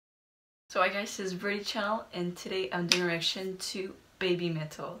So hi guys, this is Verdy Channel and today I'm doing a reaction to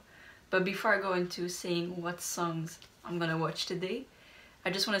BABYMETAL. But before I go into saying what songs I'm gonna watch today, I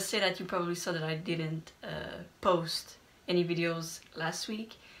just want to say that you probably saw that I didn't post any videos last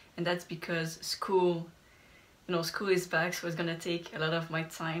week, and that's because school is back, so it's gonna take a lot of my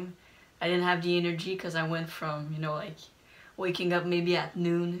time. I didn't have the energy because I went from, like waking up maybe at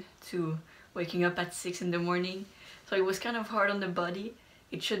noon to waking up at 6 in the morning. So it was kind of hard on the body.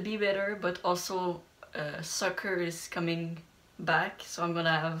 It should be better, but also soccer is coming back, so I'm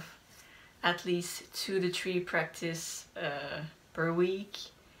gonna have at least 2 to 3 practice per week.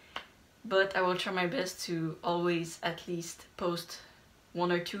 But I will try my best to always at least post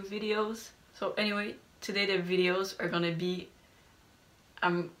 1 or 2 videos. So anyway, today the videos are gonna be,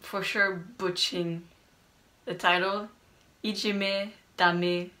 I'm for sure butchering the title, IJIME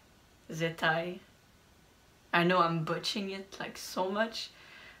Dame ZETTAI. I know I'm butchering it like so much,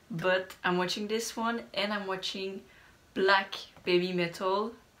 but I'm watching this one and I'm watching Black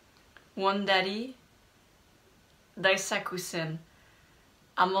BABYMETAL ONEDARI Daisakusen.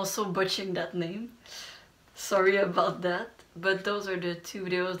 I'm also butchering that name. Sorry about that. But those are the 2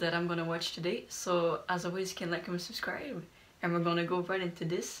 videos that I'm gonna watch today. So as always, you can like, comment, subscribe. And we're gonna go right into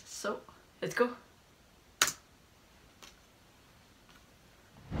this. So let's go.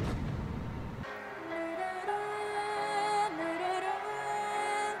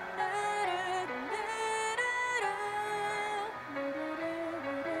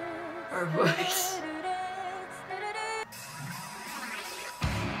 Our voice.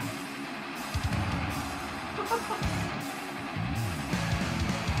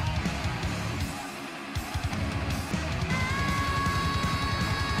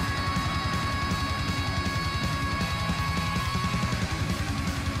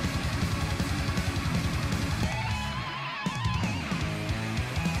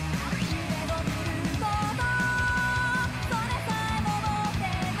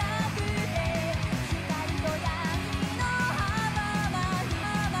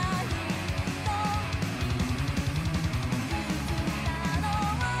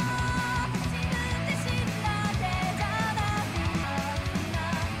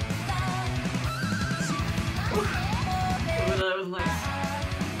 That was nice.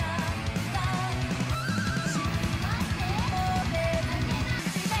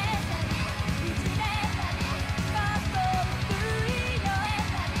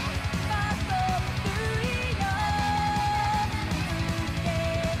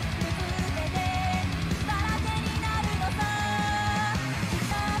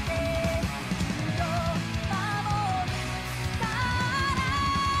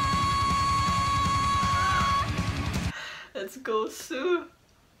 Let's go, Sue.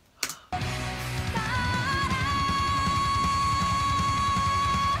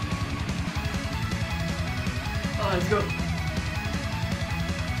 Oh, let's go.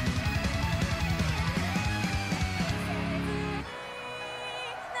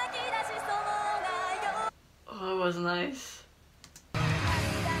 Oh, that was nice.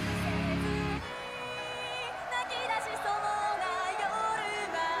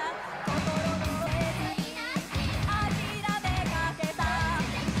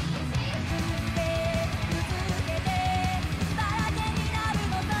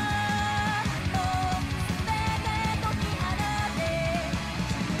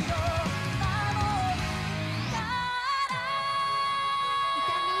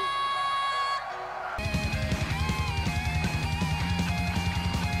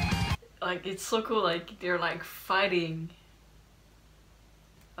 Like, it's so cool, like they're like fighting,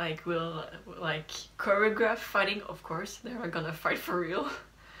 like choreograph fighting. Of course they're not gonna fight for real,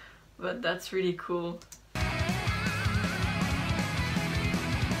 but that's really cool.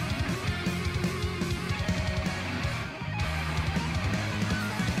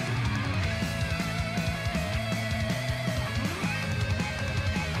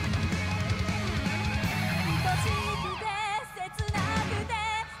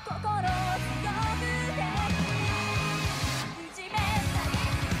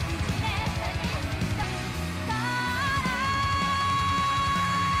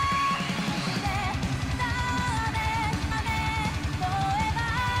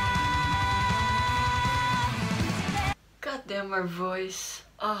 God damn, our voice.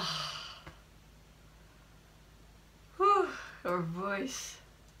 Ah. Whew, our voice.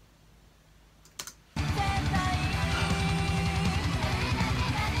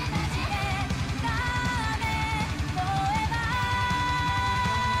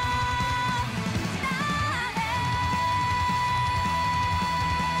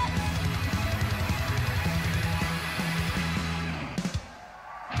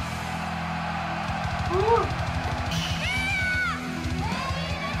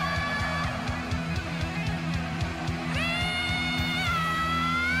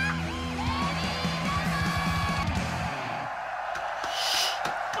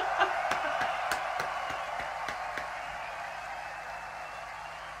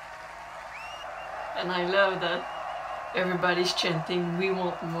 And I love that everybody's chanting, "We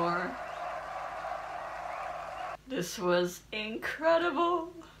want more." This was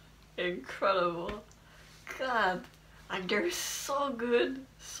incredible. Incredible. God, like they're so good.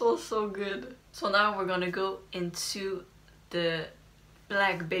 So good. So now we're gonna go into the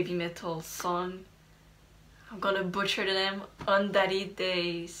Black Baby Metal song. I'm gonna butcher the name. ONEDARI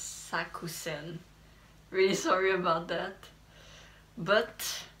DAISAKUSEN. Really sorry about that.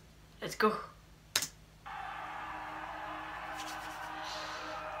 But let's go.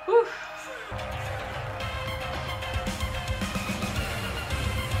 Whew.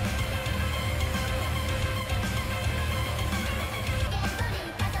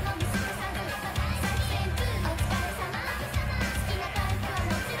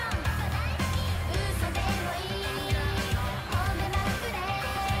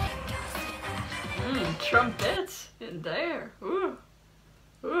 Trumpets in there. Ooh.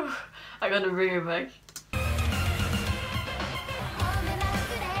 Ooh. I gotta bring it back.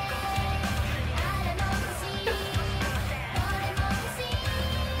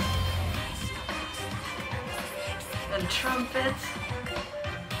 And trumpets.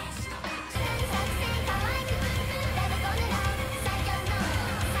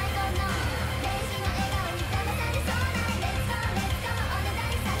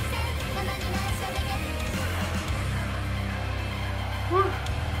 Whew.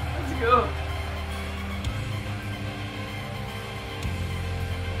 Let's go.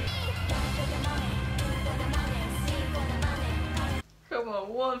 Come on,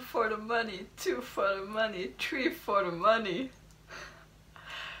 1 for the money, 2 for the money, 3 for the money.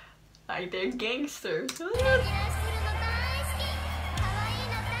 Like they're gangsters.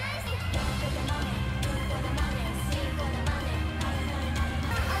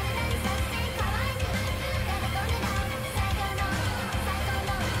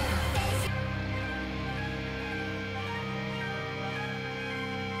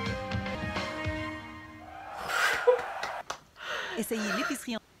 Essayez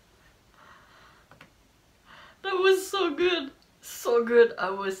l'épicerie. That was so good. So good. I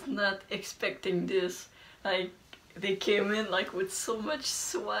was not expecting this. Like they came in like with so much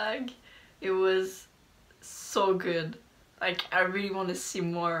swag. It was so good. Like I really want to see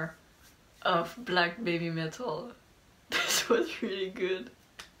more of Black Baby Metal. This was really good.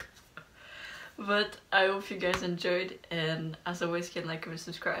 But I hope you guys enjoyed, and as always, can like, comment,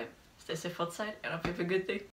 subscribe. Stay safe outside, and I hope you have a good day.